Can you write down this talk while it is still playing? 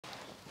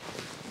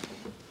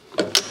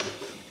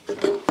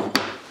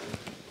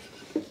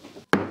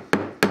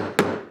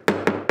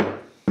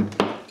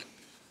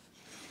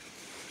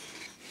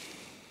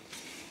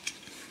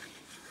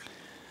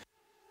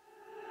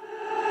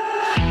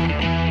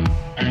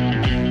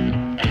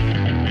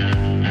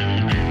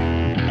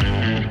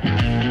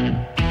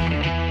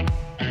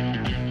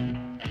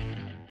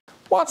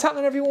What's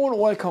happening, everyone?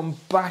 Welcome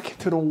back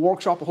to the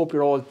workshop. I hope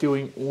you're all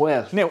doing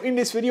well. Now, in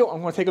this video, I'm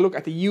going to take a look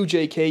at the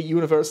UJK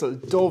Universal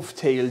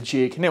Dovetail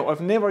jig. Now,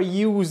 I've never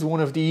used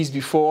one of these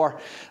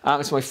before.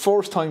 It's my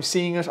first time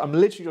seeing it. I'm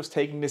literally just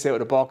taking this out of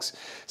the box.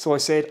 So I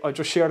said I'd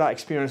just share that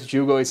experience with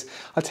you guys.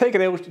 I'll take it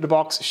out of the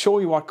box, show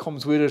you what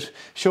comes with it,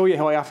 show you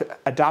how I have to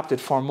adapt it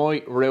for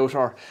my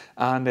router,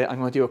 and I'm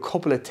going to do a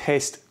couple of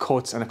test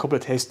cuts and a couple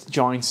of test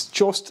joints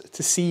just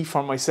to see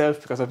for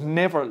myself, because I've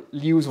never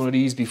used one of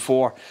these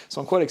before. So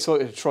I'm quite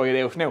excited to try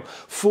it out. Now,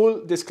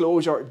 full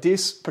disclosure,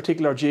 this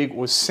particular jig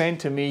was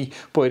sent to me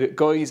by the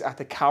guys at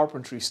the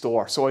carpentry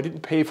store, so I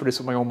didn't pay for this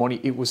with my own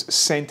money. It was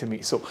sent to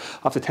me, so I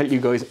have to tell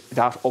you guys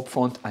that up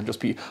front and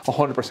just be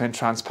 100%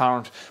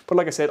 transparent. But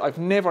like I said, I've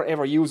never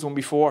ever used one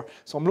before,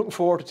 so I'm looking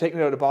forward to taking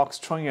it out of the box,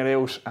 trying it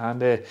out,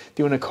 and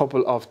doing a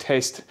couple of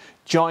test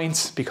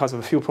joints, because of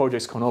a few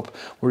projects coming up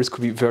where this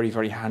could be very,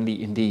 very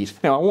handy indeed.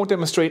 Now, I won't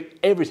demonstrate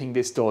everything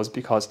this does,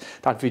 because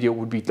that video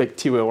would be like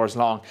 2 hours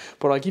long,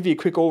 but I'll give you a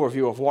quick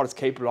overview of what it's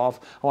capable of.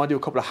 I want to do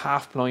a couple of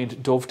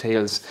half-blind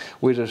dovetails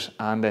with it,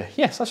 and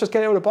yes, let's just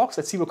get it out of the box,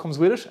 let's see what comes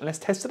with it, and let's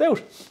test it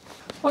out.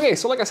 Okay,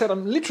 so like I said,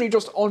 I'm literally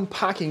just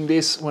unpacking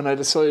this when I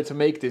decided to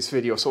make this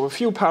video. So a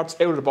few parts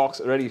out of the box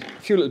already,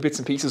 a few little bits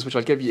and pieces which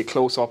I'll give you a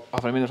close-up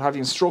of in a minute. I have the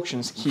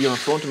instructions here in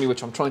front of me,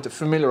 which I'm trying to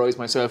familiarise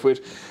myself with.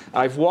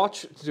 I've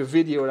watched the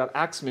video that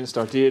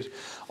Axminster did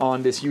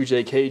on this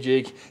UJK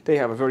jig. They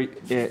have a very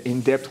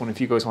in-depth one if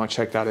you guys want to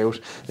check that out.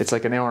 It's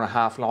like an hour and a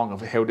half long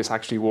of how this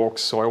actually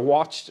works. So I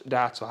watched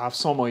that, so I have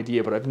some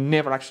idea, but I've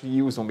never actually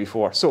used one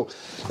before. So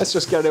let's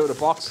just get it out of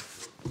the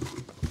box.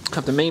 I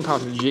have the main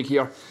part of the jig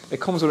here. It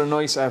comes with a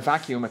nice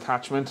vacuum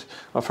attachment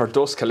of her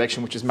dust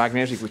collection, which is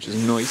magnetic, which is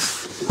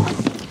nice.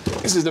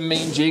 This is the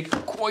main jig,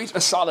 quite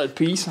a solid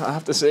piece, I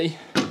have to say.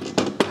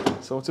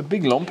 So it's a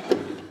big lump.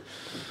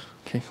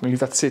 Okay, we'll leave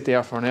that sit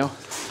there for now.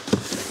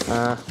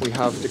 We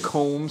have the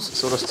combs,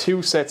 so there's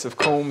 2 sets of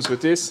combs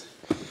with this.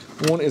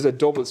 One is a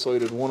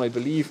double-sided one, I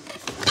believe.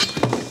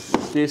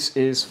 This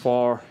is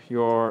for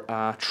your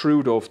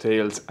true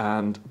dovetails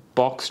and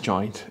box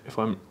joint, if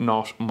I'm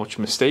not much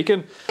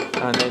mistaken.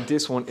 And then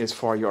this one is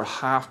for your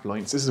half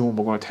blinds. This is the one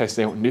we're going to test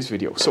out in this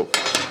video. So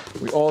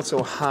we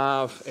also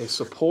have a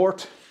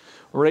support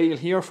rail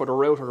here for the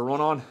router to run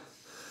on.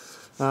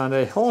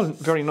 And all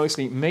very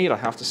nicely made, I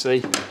have to say.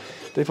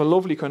 They have a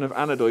lovely kind of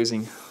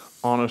anodizing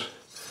on it.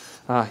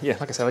 Yeah,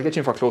 like I said, I'll get you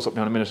in for a close-up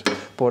now in a minute.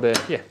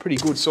 But yeah, pretty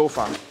good so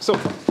far. So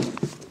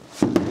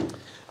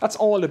that's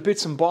all the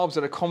bits and bobs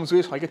that it comes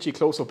with. I'll get you a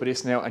close-up of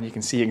this now and you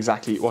can see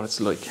exactly what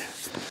it's like.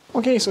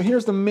 Okay, so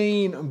here's the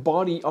main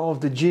body of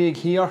the jig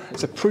here.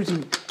 It's a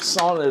pretty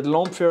solid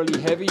lump,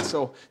 fairly heavy,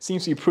 so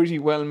seems to be pretty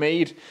well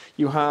made.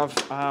 You have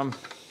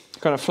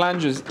kind of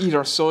flanges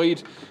either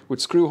side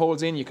with screw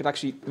holes in. You could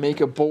actually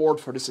make a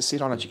board for this to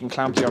sit on that you can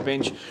clamp to your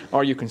bench,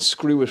 or you can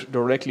screw it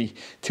directly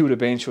to the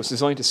bench. So it's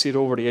designed to sit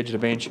over the edge of the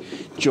bench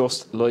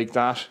just like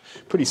that.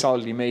 Pretty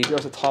solidly made.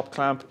 There's a top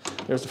clamp,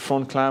 there's the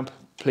front clamp,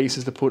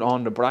 places to put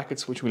on the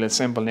brackets, which we'll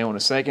assemble now in a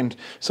second.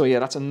 So yeah,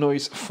 that's a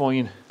nice,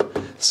 fine,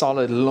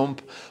 solid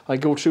lump. I'll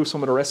go through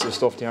some of the rest of the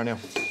stuff there now.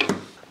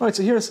 Right,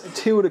 so here's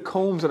 2 of the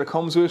combs that it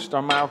comes with.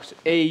 They're marked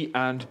A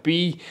and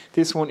B.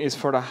 This one is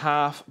for the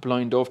half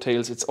blind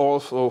dovetails. It's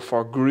also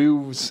for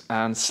grooves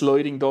and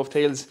sliding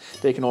dovetails.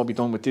 They can all be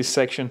done with this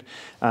section.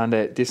 And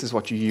this is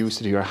what you use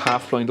to do your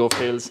half blind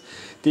dovetails.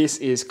 This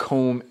is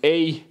comb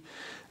A.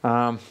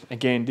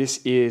 Again, this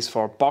is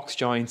for box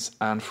joints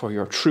and for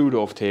your true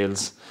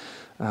dovetails.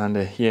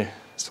 And yeah,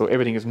 so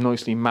everything is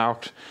nicely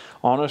marked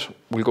on it.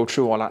 We'll go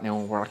through all that now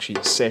when we're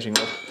actually setting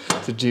up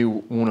to do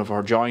one of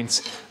our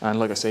joints. And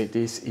like I say,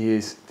 this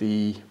is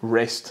the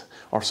rest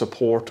or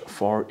support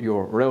for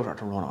your router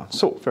to run on.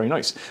 So very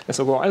nice. Let's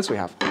look what else we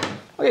have.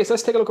 Okay, so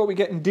let's take a look at what we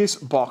get in this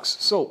box.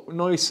 So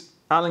nice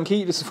Allen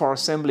key. This is for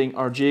assembling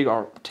our jig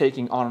or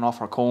taking on and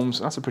off our combs.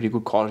 That's a pretty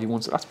good quality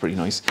one, so that's pretty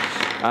nice.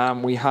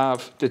 We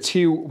have the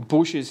 2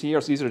 bushes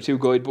here. So these are the 2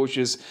 guide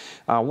bushes.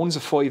 One's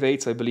a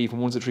 5/8, I believe,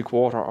 and one's a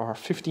 3/4, or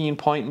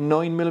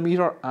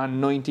 15.9mm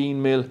and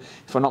 19mm,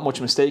 if I'm not much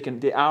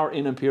mistaken. They are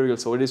in imperial,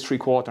 so it is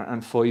 3/4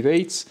 and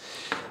 5/8.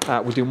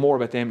 We'll do more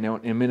about them now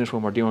in a minute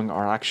when we're doing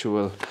our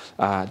actual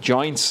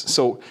joints.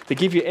 So they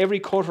give you every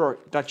cutter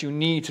that you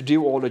need to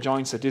do all the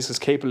joints that this is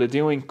capable of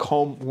doing,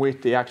 come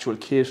with the actual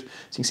kit. So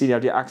you can see they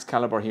have the axe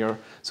caliber here.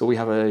 So we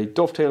have a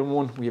dovetail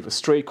one, we have a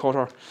straight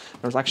cutter.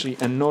 There's actually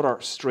another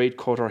straight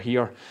cutter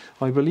here.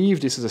 I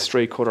believe this is a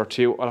straight cutter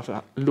too. I'll have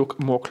to look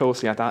more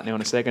closely at that now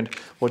in a second.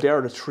 But there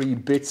are the 3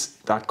 bits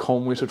that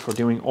come with it for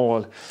doing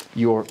all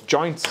your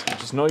joints,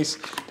 which is nice.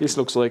 This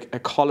looks like a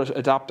collet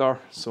adapter.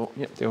 So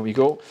yeah, there we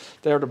go.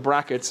 There are the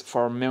brackets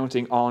for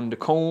mounting on the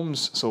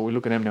combs. So we'll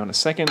look at them now in a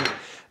second.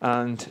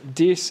 And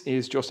this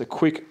is just a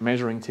quick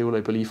measuring tool,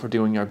 I believe, for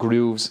doing your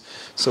grooves.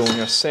 So when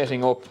you're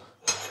setting up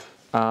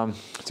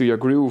to your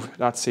groove,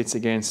 that sits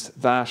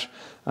against that,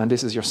 and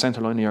this is your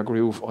center line of your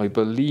groove, I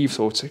believe.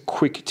 So it's a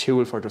quick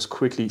tool for just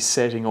quickly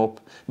setting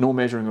up, no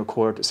measuring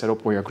required to set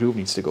up where your groove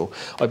needs to go.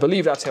 I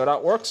believe that's how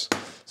that works.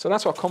 So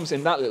that's what comes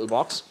in that little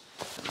box.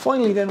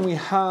 Finally then we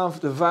have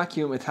the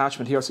vacuum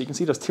attachment here. So you can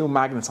see there's two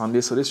magnets on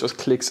this, so this just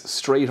clicks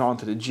straight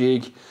onto the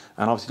jig,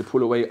 and obviously to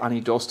pull away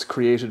any dust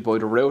created by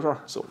the router,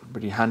 so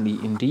pretty handy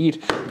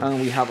indeed.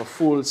 And we have a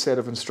full set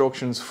of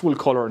instructions, full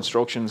colour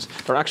instructions.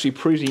 They're actually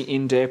pretty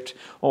in-depth.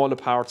 All the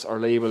parts are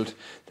labelled.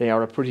 They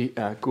are a pretty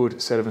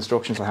good set of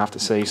instructions, I have to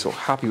say, so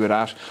happy with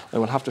that. I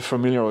will have to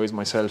familiarise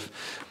myself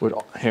with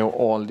how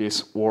all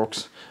this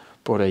works.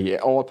 But yeah,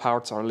 all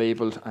parts are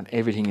labelled and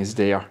everything is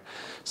there.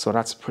 So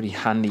that's pretty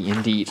handy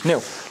indeed. Now,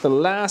 the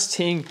last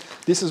thing,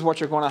 this is what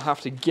you're going to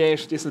have to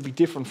get. This will be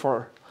different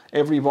for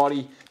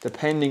everybody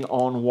depending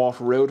on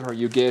what router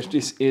you get.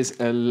 This is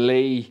a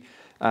lay,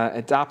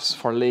 adapts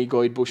for lay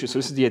guide bushes. So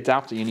this is the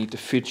adapter you need to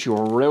fit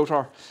your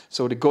router.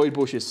 So the guide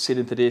bushes sit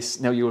into this.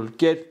 Now you'll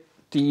get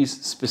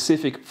these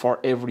specific for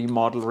every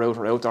model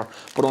router out there,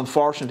 but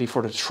unfortunately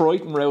for the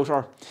Triton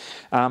router,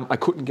 I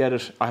couldn't get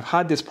it. I've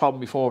had this problem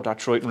before with that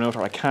Triton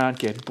router. I can't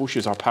get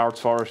bushes or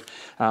parts for it,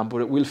 but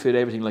it will fit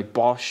everything like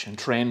Bosch and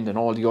Trend and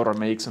all the other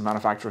makes and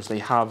manufacturers. They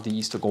have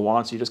these to go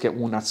on, so you just get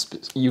one that's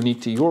unique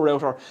to your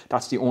router.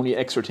 That's the only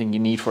extra thing you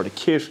need for the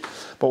kit.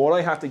 But what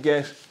I had to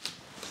get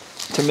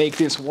to make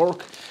this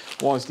work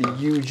was the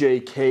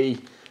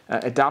UJK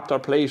adapter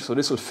plate. So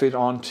this will fit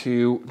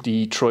onto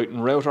the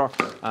Triton router,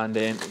 and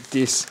then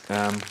this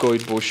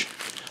guide bush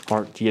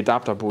or the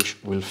adapter bush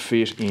will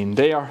fit in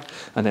there,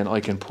 and then I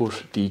can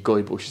put the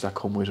guide bushes that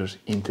come with it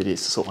into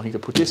this. So I need to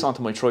put this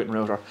onto my Triton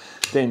router,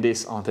 then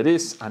this onto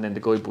this, and then the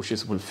guide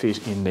bushes will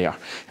fit in there.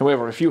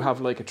 However, if you have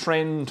like a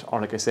Trend,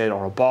 or like I said,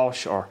 or a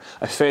Bosch, or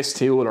a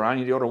Festool, or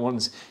any of the other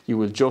ones, you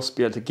will just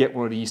be able to get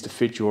one of these to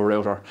fit your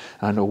router,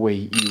 and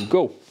away you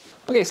go.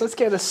 Okay, so let's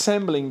get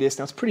assembling this.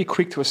 Now it's pretty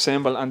quick to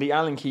assemble, and the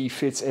Allen key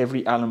fits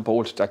every Allen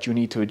bolt that you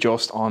need to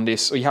adjust on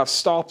this. So you have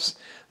stops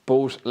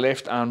both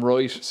left and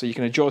right, so you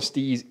can adjust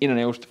these in and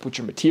out to put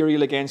your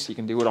material against. You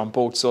can do it on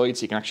both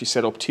sides. You can actually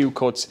set up two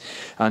cuts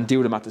and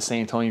do them at the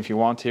same time if you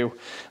want to,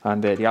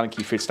 and the Allen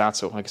key fits that.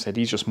 So like I said,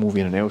 these just move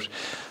in and out,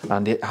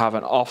 and they have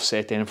an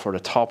offset then for the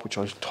top, which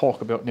I'll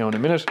talk about now in a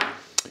minute.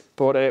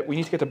 But we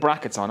need to get the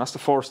brackets on. That's the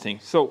first thing.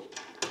 So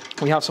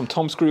we have some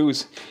thumb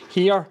screws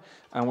here,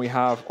 and we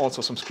have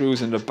also some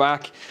screws in the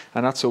back,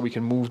 and that's so we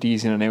can move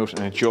these in and out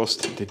and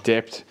adjust the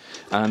depth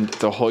and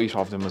the height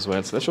of them as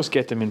well. So let's just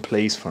get them in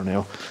place for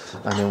now,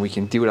 and then we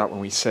can do that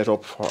when we set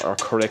up for our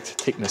correct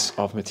thickness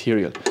of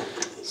material.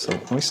 So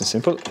nice and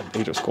simple,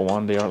 they just go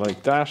on there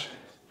like that.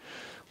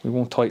 We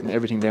won't tighten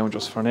everything down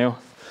just for now.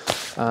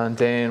 And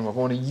then we're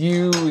going to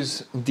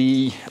use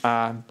the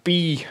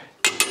B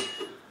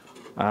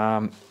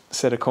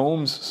set of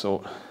combs,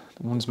 so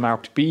the one's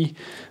marked B,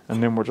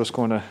 and then we're just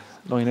going to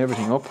line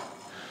everything up.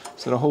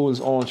 So the holes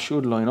all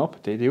should line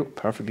up. They do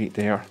perfectly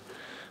there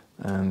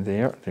and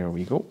there. There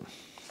we go.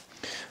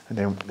 And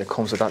then it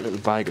comes with that little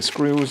bag of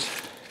screws.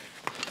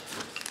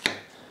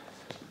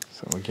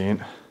 So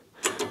again,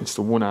 it's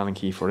the one Allen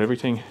key for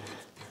everything.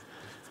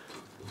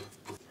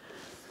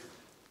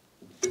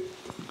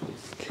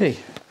 Okay,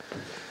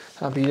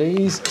 happy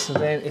days. So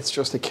then it's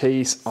just a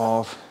case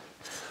of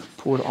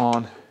put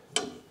on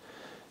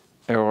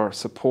our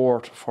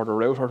support for the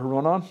router to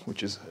run on,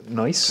 which is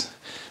nice.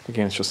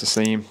 Again, it's just the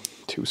same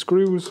two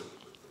screws.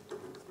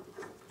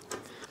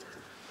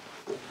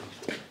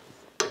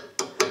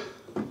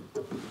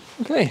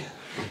 Okay,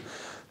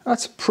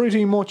 that's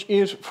pretty much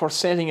it for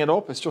setting it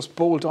up. It's just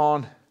bolt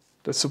on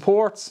the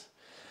supports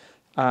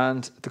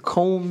and the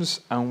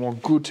combs, and we're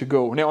good to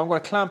go. Now I'm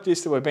going to clamp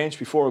this to my bench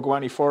before I go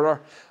any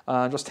further.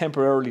 Just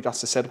temporarily,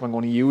 that's the setup I'm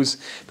going to use,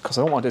 because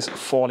I don't want this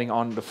falling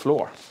on the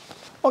floor.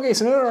 Okay,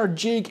 so now that our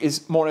jig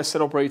is more or less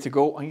set up, ready to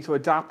go, I need to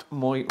adapt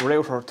my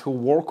router to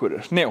work with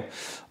it. Now,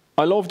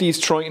 I love these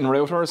Triton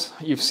routers.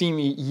 You've seen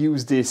me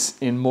use this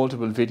in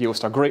multiple videos.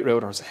 They're great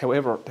routers.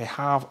 However, they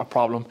have a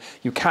problem.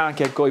 You can't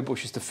get guide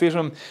bushes to fit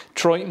them.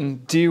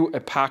 Triton do a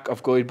pack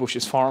of guide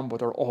bushes for them,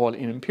 but they're all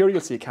in Imperial,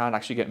 so you can't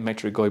actually get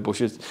metric guide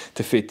bushes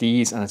to fit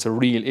these, and it's a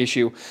real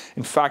issue.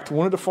 In fact,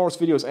 one of the first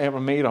videos I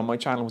ever made on my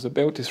channel was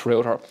about this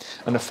router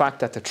and the fact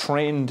that the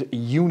Trend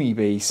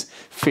Unibase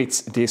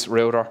fits this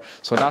router.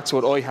 So that's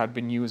what I had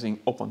been using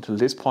up until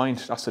this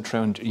point. That's the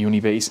Trend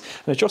Unibase.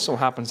 And it just so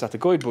happens that the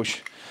guide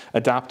bush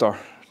adapter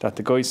that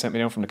the guys sent me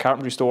down from the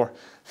carpentry store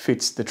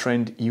fits the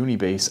Trend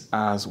Unibase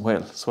as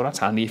well. So that's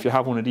handy. If you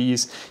have one of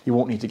these, you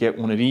won't need to get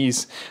one of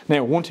these.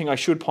 Now, one thing I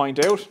should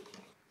point out,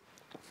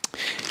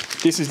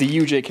 this is the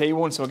UJK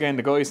one. So again,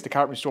 the guys at the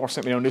carpentry store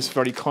sent me down this,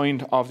 very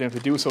kind of them to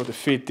do so, to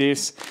fit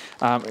this.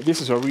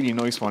 This is a really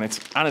nice one. It's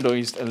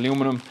anodized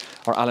aluminum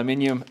or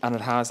aluminium, and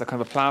it has a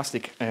kind of a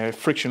plastic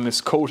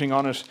frictionless coating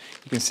on it.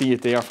 You can see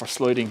it there for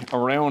sliding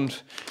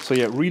around. So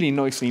yeah, really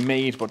nicely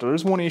made, but there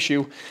is one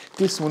issue.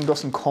 This one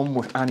doesn't come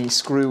with any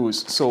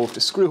screws. So if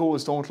the screw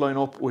holes don't line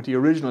up with the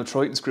original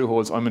Triton screw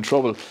holes, I'm in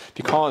trouble,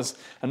 because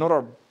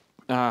another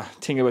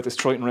thing about this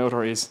Triton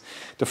router is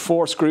the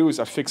 4 screws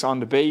that fix on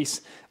the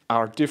base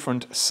are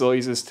different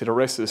sizes to the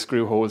rest of the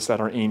screw holes that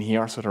are in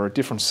here. So they're a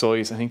different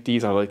size. I think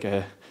these are like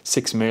a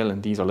 6mm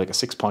and these are like a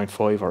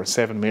 6.5 or a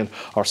 7mm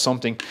or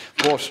something.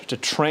 But the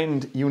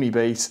Trend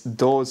Unibase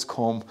does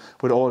come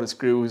with all the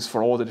screws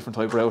for all the different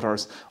type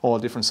routers, all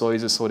different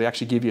sizes, so they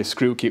actually give you a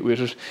screw kit with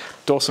it.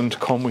 Doesn't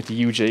come with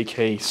the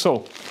UJK.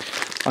 So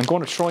I'm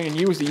going to try and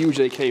use the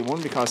UJK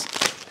one because,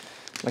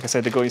 like I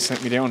said, the guy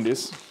sent me down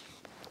this,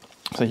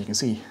 so you can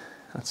see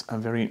that's a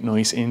very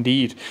nice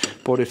indeed.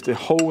 But if the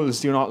holes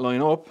do not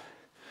line up,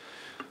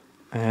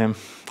 I'm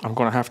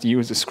going to have to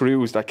use the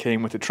screws that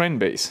came with the Trend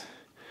base.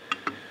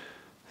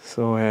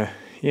 So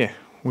yeah,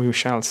 we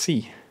shall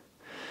see.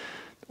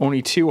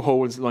 Only 2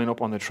 holes line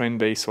up on the Trend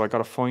base, so I got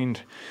to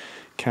find,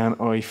 can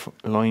I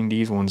line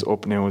these ones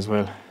up now as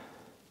well?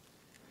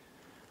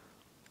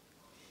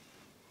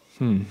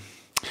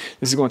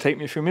 This is going to take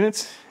me a few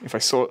minutes. If I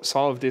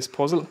solve this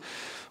puzzle,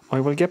 I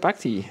will get back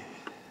to you.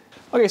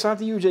 Okay, so I have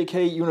the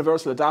UJK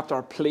Universal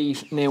adapter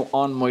plate now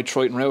on my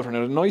Triton router.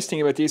 Now the nice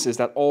thing about this is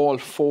that all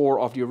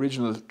 4 of the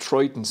original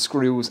Triton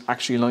screws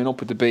actually line up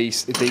with the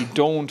base. If they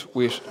don't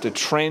with the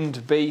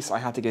Trend base, I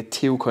had to get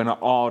 2 kind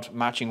of odd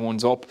matching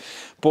ones up.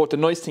 But the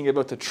nice thing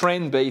about the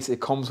Trend base,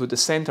 it comes with the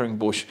centering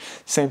bush.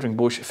 Centering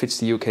bush fits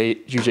the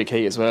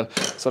UJK as well.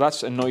 So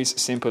that's a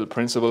nice simple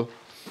principle.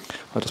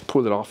 I'll just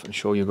pull it off and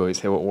show you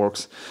guys how it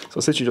works. So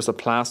it's literally just a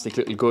plastic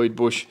little guide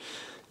bush.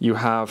 You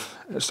have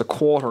just a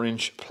 1/4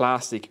 inch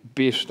plastic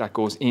bit that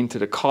goes into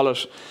the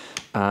collet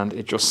and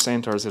it just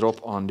centers it up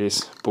on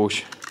this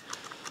bush.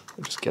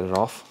 I'll just get it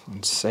off in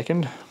a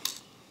second.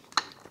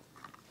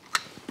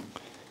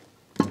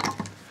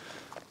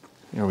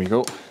 There we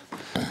go.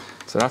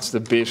 So that's the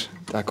bit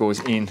that goes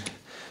in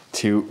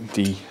to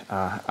the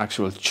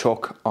actual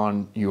chuck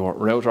on your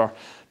router.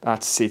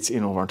 That sits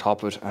in over on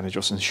top of it and it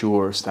just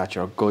ensures that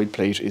your guide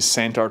plate is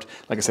centered.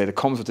 Like I said, it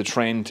comes with the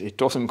Trend. It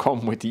doesn't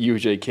come with the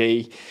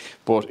UJK,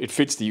 but it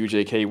fits the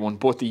UJK one.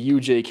 But the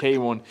UJK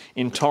one,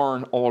 in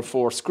turn, all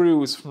 4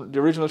 screws from the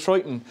original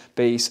Triton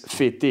base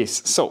fit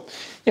this. So,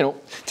 you know,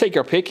 take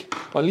your pick.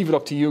 I'll leave it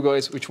up to you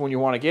guys which one you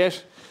want to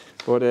get.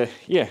 But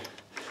yeah,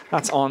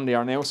 that's on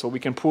there now. So we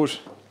can put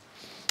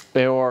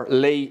our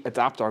lay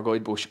adapter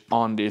guide bush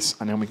on this,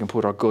 and then we can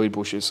put our guide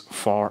bushes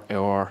for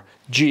our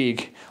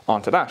jig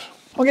onto that.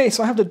 Okay,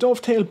 so I have the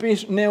Dovetail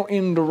bit now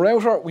in the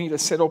router. We need to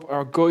set up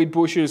our guide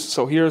bushes.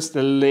 So here's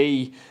the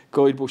lay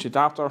guide bush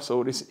adapter.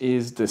 So this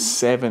is the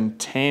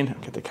 710.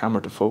 I'll get the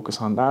camera to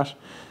focus on that.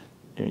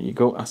 There you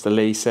go, that's the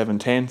lay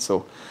 710.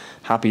 So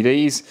happy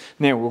days.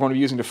 Now we're going to be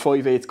using the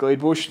 5/8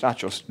 guide bush. That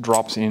just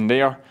drops in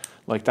there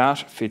like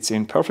that, fits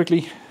in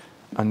perfectly.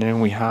 And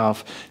then we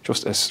have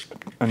just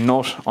a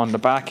nut on the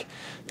back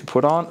to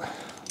put on.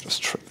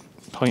 Just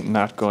tighten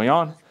that guy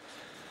on.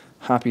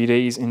 Happy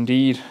days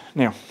indeed.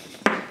 Now,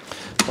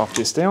 drop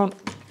this down.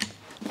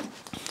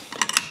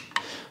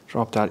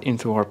 Drop that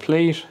into our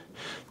plate.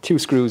 2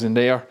 screws in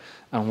there,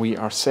 and we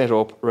are set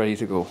up, ready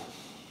to go.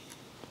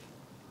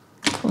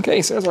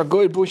 Okay, so there's our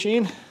guide bush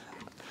in.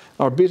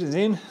 Our bit is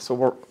in, so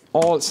we're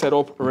all set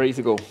up, ready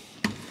to go.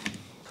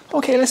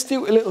 Okay, let's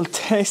do a little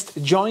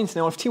test joint.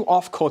 Now I have 2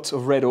 offcuts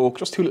of red oak,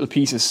 just 2 little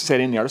pieces set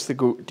in there, just to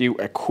go do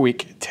a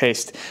quick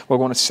test. We're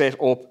going to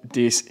set up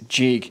this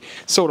jig.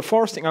 So the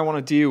first thing I want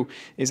to do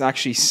is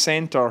actually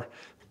center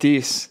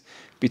this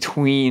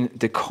between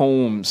the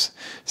combs.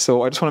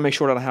 So I just want to make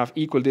sure that I have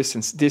equal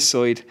distance this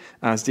side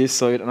as this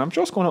side, and I'm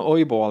just going to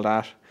eyeball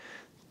that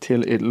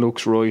till it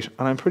looks right,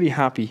 and I'm pretty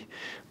happy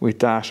with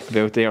that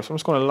about there. So I'm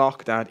just going to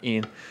lock that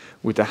in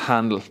with the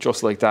handle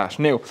just like that.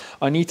 Now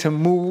I need to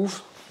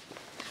move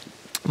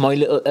my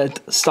little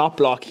stop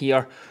block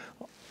here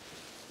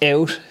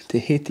out to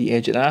hit the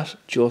edge of that,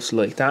 just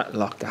like that.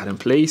 Lock that in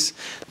place.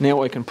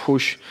 Now I can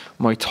push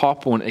my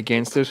top one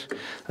against it,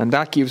 and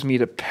that gives me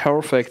the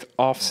perfect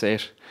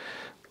offset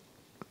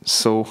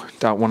so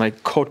that when I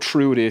cut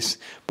through this,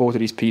 both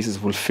of these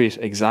pieces will fit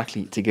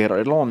exactly together.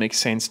 It'll all make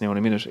sense now in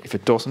a minute if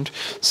it doesn't.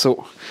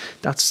 So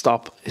that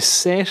stop is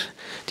set,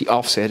 the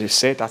offset is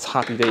set, that's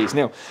happy days.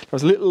 Now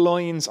there's little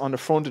lines on the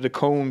front of the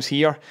combs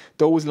here.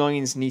 Those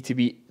lines need to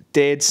be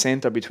dead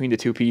center between the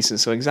 2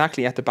 pieces, so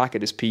exactly at the back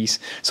of this piece.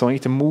 So I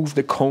need to move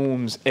the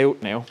combs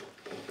out now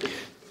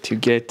to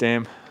get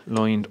them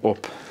lined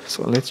up.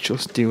 So let's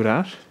just do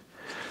that.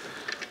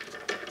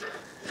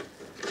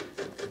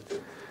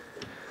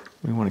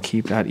 We want to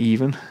keep that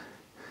even.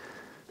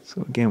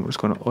 So again, we're just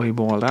going to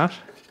eyeball that.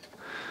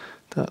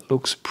 That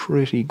looks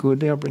pretty good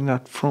there. Bring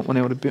that front one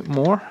out a bit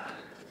more.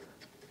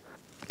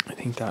 I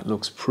think that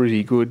looks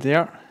pretty good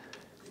there.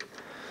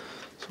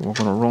 So we're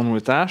going to run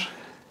with that.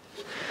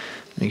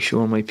 Make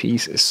sure my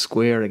piece is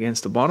square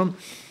against the bottom.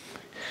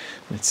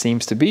 It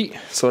seems to be.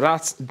 So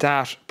that's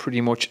that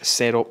pretty much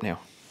set up now.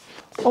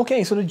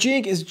 Okay, so the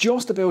jig is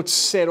just about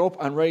set up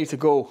and ready to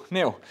go.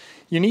 Now,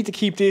 You need to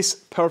keep this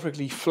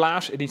perfectly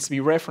flat. It needs to be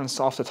referenced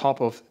off the top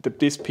of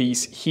this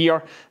piece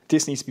here.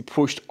 This needs to be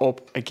pushed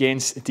up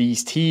against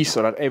these teeth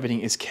so that everything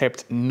is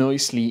kept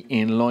nicely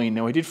in line.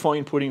 Now I did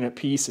find putting a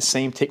piece the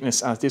same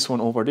thickness as this one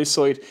over this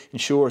side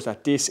ensures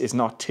that this is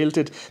not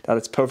tilted, that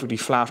it's perfectly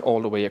flat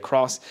all the way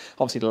across.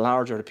 Obviously the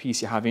larger the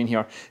piece you have in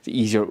here, the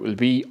easier it will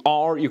be.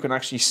 Or you can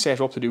actually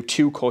set up to do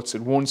 2 cuts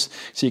at once.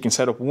 So you can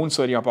set up one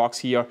side of your box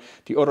here,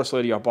 the other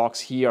side of your box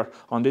here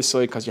on this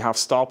side, because you have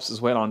stops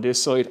as well on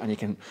this side, and you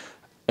can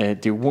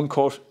do 1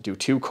 cut, do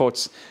 2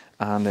 cuts,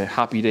 and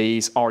happy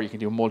days. Or you can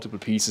do multiple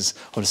pieces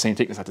of the same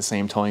thickness at the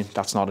same time.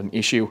 That's not an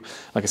issue.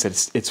 Like I said,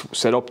 it's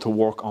set up to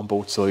work on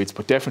both sides,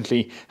 but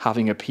definitely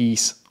having a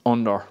piece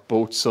under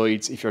both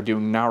sides if you're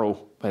doing narrow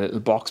little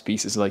box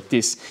pieces like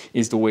this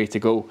is the way to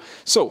go.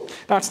 So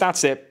that's that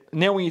step.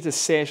 Now we need to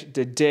set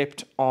the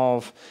depth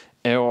of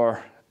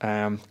our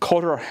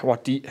cutter, how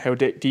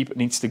deep it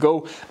needs to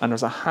go, and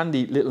there's a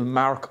handy little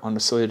mark on the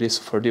side of this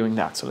for doing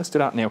that. So let's do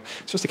that now.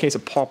 It's just a case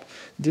of pop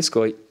this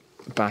guy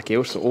back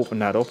out, so open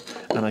that up,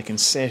 and I can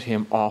set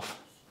him off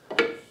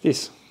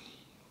this.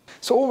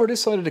 So over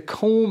this side of the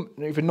comb,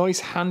 we have a nice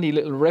handy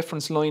little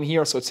reference line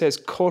here. So it says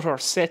cutter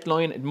set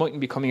line. It mightn't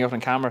be coming out on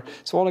camera.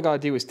 So all I gotta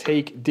do is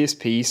take this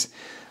piece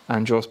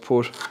and just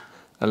put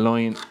a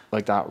line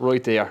like that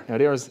right there. Now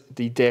there's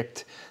the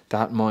depth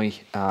that my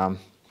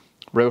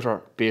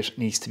router bit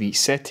needs to be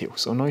set to.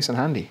 So nice and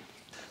handy.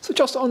 So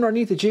just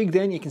underneath the jig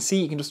then, you can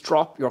see you can just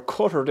drop your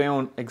cutter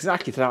down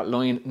exactly to that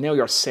line. Now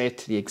you're set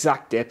to the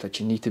exact depth that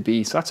you need to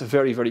be. So that's a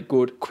very, very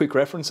good quick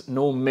reference.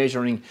 No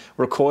measuring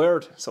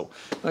required. So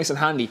nice and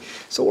handy.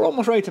 So we're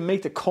almost ready to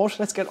make the cut.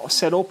 Let's get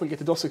set up. We'll get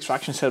the dust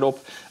extraction set up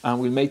and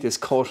we'll make this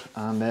cut.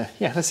 And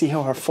yeah, let's see how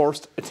our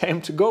first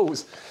attempt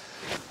goes.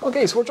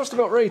 Okay, so we're just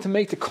about ready to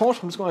make the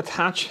cut. I'm just going to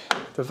attach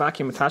the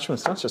vacuum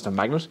attachments. That's just a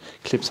magnet.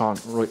 Clips on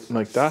right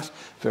like that.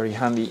 Very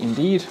handy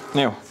indeed.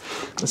 Now,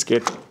 let's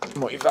get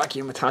my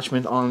vacuum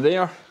attachment on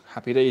there.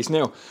 Happy days.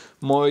 Now,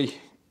 my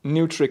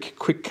Nutric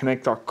quick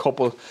connector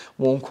couple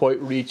won't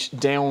quite reach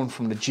down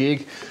from the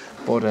jig,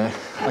 but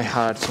I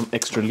had some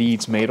extra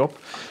leads made up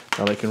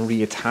that I can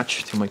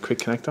reattach to my quick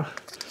connector.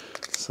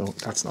 So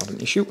that's not an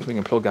issue. We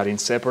can plug that in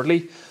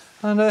separately.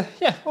 And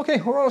yeah,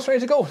 okay, we're almost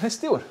ready to go. Let's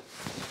do it.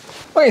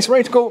 Okay, so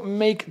ready to go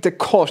make the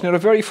cut. Now the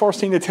very first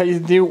thing they tell you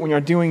to do when you're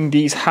doing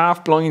these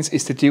half blinds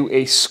is to do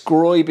a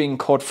scribing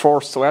cut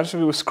first. So I have to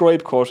do a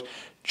scribe cut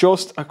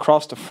just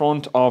across the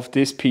front of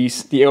this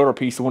piece, the outer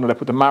piece, the one that I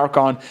put the mark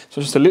on. So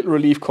just a little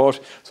relief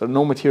cut so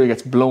no material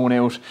gets blown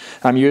out.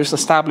 You just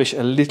establish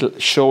a little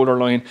shoulder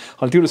line.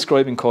 I'll do the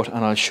scribing cut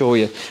and I'll show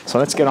you. So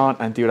let's get on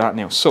and do that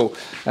now. So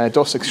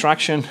dust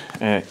extraction,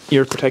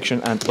 ear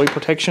protection and eye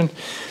protection,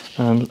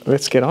 and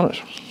let's get on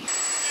it.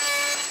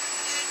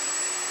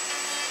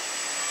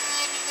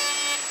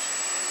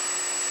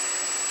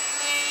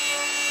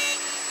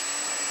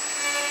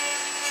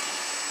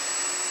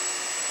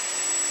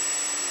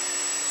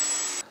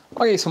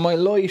 Okay, so my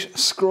light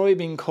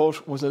scribing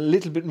cut was a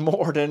little bit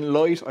more than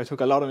light. I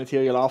took a lot of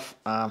material off.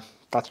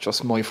 That's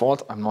just my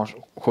fault. I'm not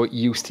quite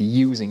used to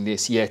using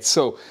this yet.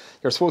 So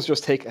you're supposed to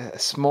just take a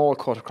small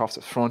cut across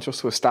the front just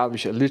to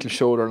establish a little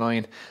shoulder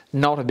line.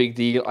 Not a big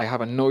deal. I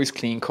have a nice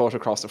clean cut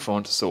across the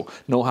front, so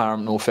no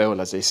harm, no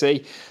foul, as they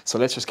say. So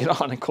let's just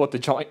get on and cut the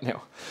joint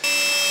now.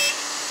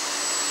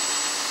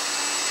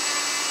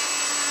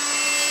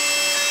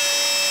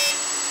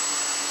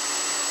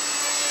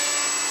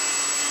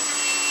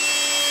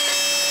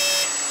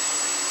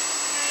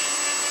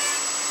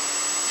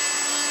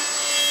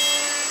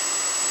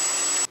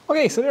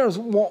 Okay, so there's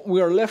what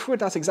we are left with.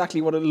 That's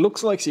exactly what it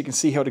looks like. So you can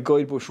see how the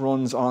guide bush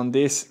runs on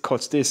this,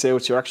 cuts this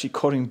out. So you're actually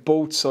cutting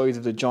both sides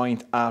of the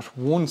joint at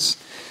once.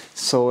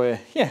 So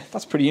yeah,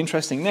 that's pretty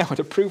interesting. Now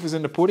the proof is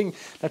in the pudding.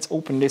 Let's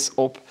open this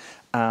up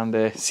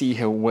and see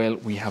how well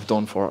we have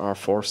done for our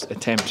first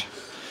attempt.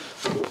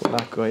 Pull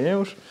that guy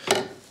out.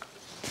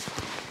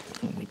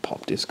 And we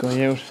pop this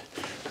guy out.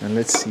 And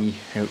let's see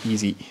how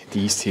easy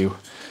these two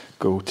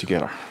go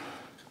together.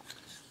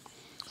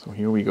 So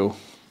here we go.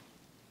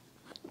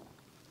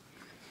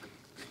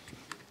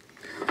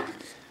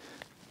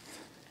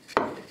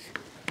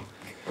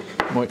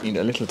 Might need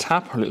a little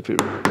tap or a little bit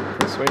of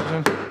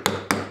persuasion.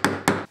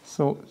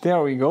 So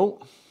there we go.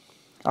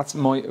 That's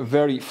my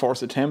very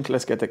first attempt.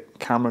 Let's get the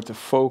camera to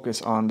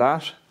focus on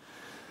that.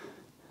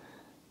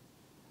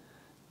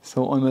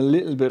 So I'm a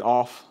little bit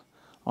off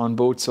on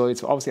both sides.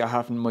 So obviously I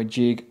haven't my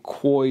jig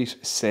quite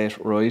set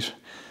right.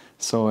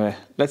 So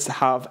let's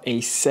have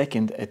a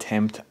second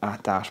attempt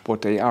at that.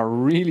 But they are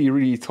really,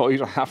 really tight,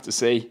 I have to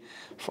say.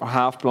 For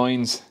half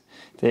blinds,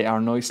 they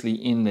are nicely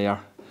in there.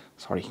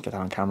 Sorry, get that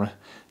on camera.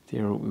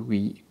 There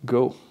we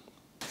go.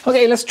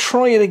 Okay, let's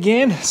try it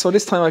again. So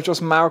this time I've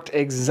just marked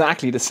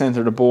exactly the center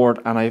of the board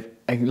and I've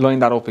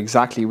lined that up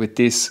exactly with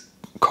this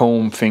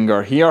comb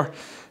finger here.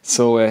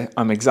 So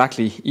I'm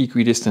exactly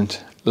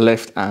equidistant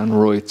left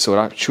and right. So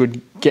that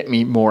should get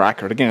me more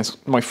accurate. Again, it's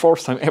my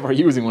first time ever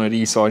using one of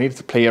these, so I needed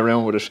to play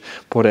around with it.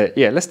 But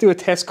yeah, let's do a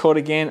test cut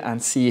again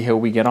and see how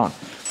we get on.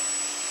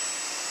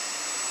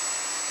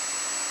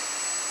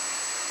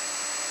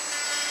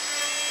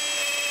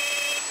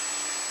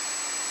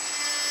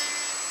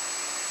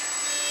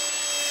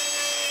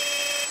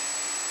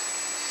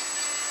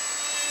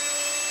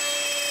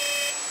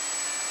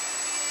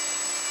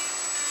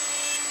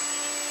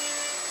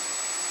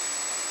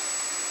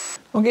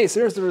 Okay, so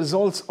there's the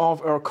results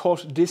of our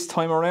cut this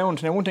time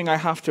around. Now, one thing I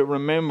have to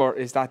remember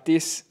is that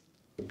this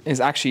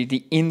is actually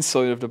the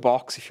inside of the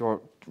box. If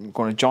you're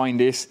going to join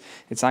this,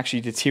 it's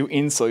actually the two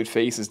inside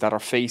faces that are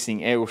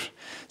facing out.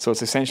 So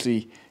it's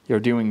essentially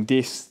you're doing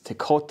this to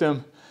cut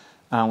them,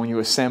 and when you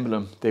assemble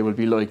them, they will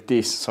be like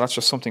this. So that's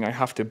just something I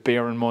have to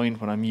bear in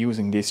mind when I'm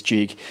using this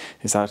jig,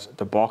 is that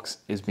the box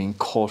is being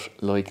cut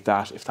like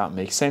that, if that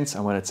makes sense.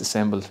 And when it's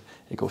assembled,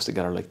 it goes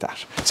together like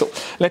that. So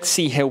let's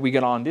see how we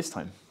get on this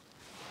time.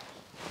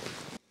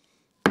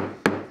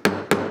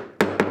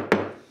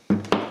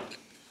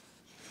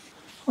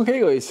 Okay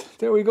guys,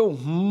 there we go,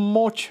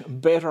 much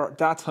better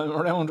that time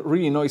around,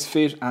 really nice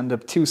fit, and the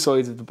two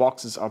sides of the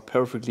boxes are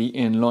perfectly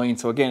in line.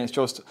 So again, it's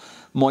just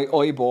my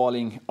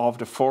eyeballing of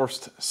the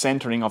first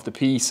centering of the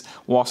piece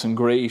wasn't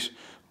great,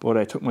 but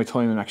I took my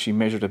time and actually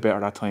measured it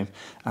better that time,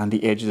 and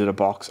the edges of the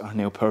box are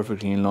now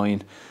perfectly in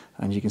line,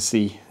 and you can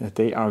see that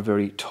they are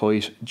very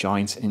tight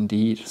joints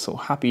indeed. So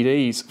happy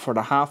days for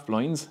the half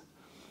blinds.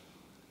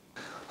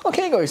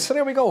 Okay guys, so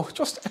there we go,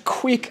 just a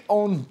quick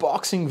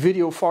unboxing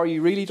video for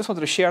you really. Just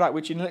wanted to share that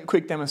with you in a little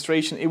quick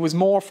demonstration. It was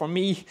more for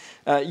me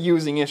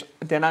using it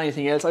than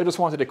anything else. I just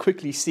wanted to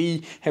quickly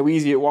see how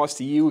easy it was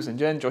to use and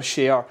then just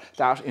share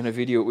that in a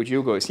video with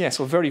you guys. Yeah,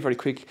 so very, very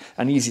quick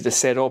and easy to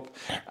set up.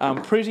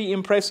 Pretty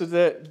impressed with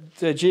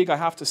the jig, I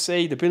have to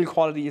say. The build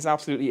quality is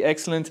absolutely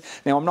excellent.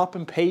 Now, I'm not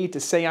been paid to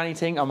say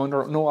anything. I'm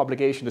under no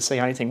obligation to say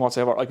anything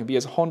whatsoever. I can be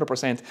as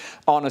 100%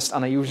 honest,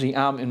 and I usually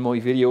am in my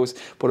videos,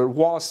 but it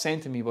was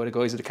sent to me by the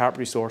guys at the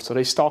carpentry store, so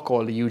they stock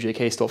all the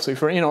UJK stuff. So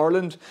if you're in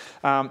Ireland,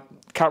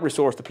 carpentry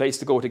store is the place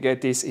to go to get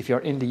this. If you're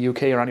in the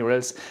UK or anywhere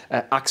else,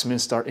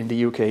 Axminster in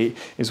the UK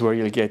is where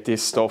you'll get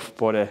this stuff.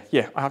 But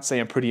yeah, I have to say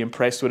I'm pretty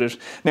impressed with it.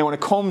 Now, when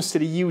it comes to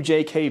the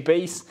UJK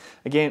base,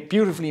 again,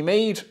 beautifully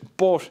made,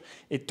 but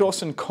it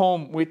doesn't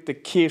come with the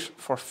kit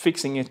for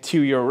fixing it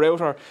to your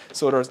router.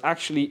 So there's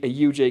actually a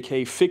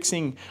UJK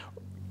fixing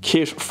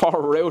kit for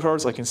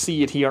routers. I can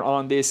see it here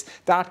on this.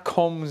 That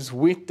comes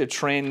with the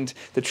trend.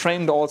 The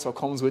trend also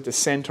comes with the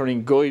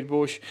centering guide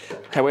bush.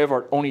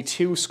 However, only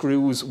 2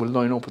 screws will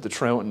line up with the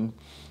Triton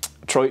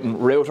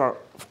router.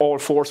 All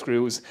 4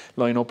 screws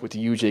line up with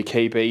the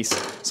UJK base,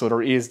 so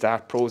there is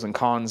that pros and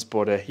cons.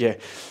 But yeah,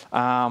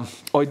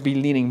 I'd be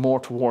leaning more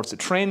towards the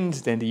trend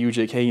than the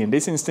UJK in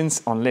this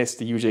instance, unless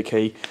the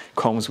UJK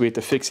comes with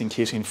the fixing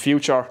kit in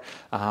future.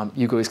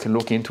 You guys can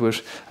look into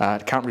it.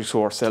 The carpentry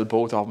store sell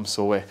both of them,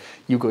 so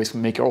you guys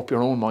can make up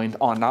your own mind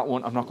on that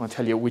one. I'm not going to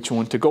tell you which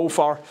one to go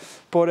for.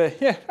 But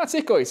yeah, that's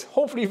it guys.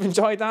 Hopefully you've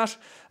enjoyed that.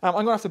 I'm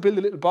going to have to build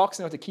a little box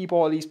now to keep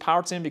all these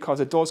parts in, because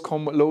it does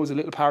come with loads of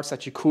little parts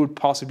that you could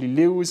possibly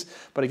lose.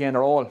 But again,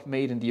 they're all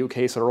made in the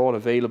UK, so they're all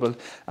available.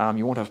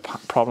 You won't have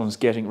problems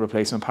getting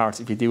replacement parts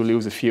if you do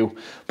lose a few.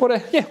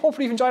 But yeah,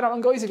 hopefully you've enjoyed that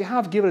one guys. If you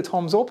have, give it a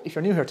thumbs up. If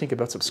you're new here, think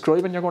about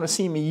subscribing. You're going to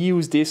see me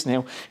use this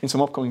now in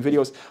some upcoming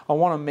videos. I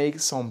want to make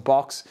some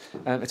box.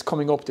 It's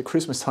coming up to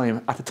Christmas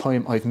time at the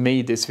time I've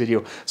made this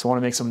video. So I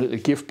want to make some little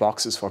gift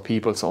boxes for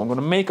people. So I'm going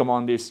to make them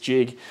on this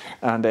jig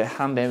and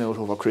hand them out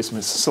over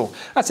Christmas. So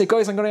that's it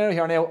guys, I'm going out of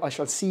here now. I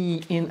shall see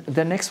you in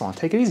the next one.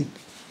 Take it easy.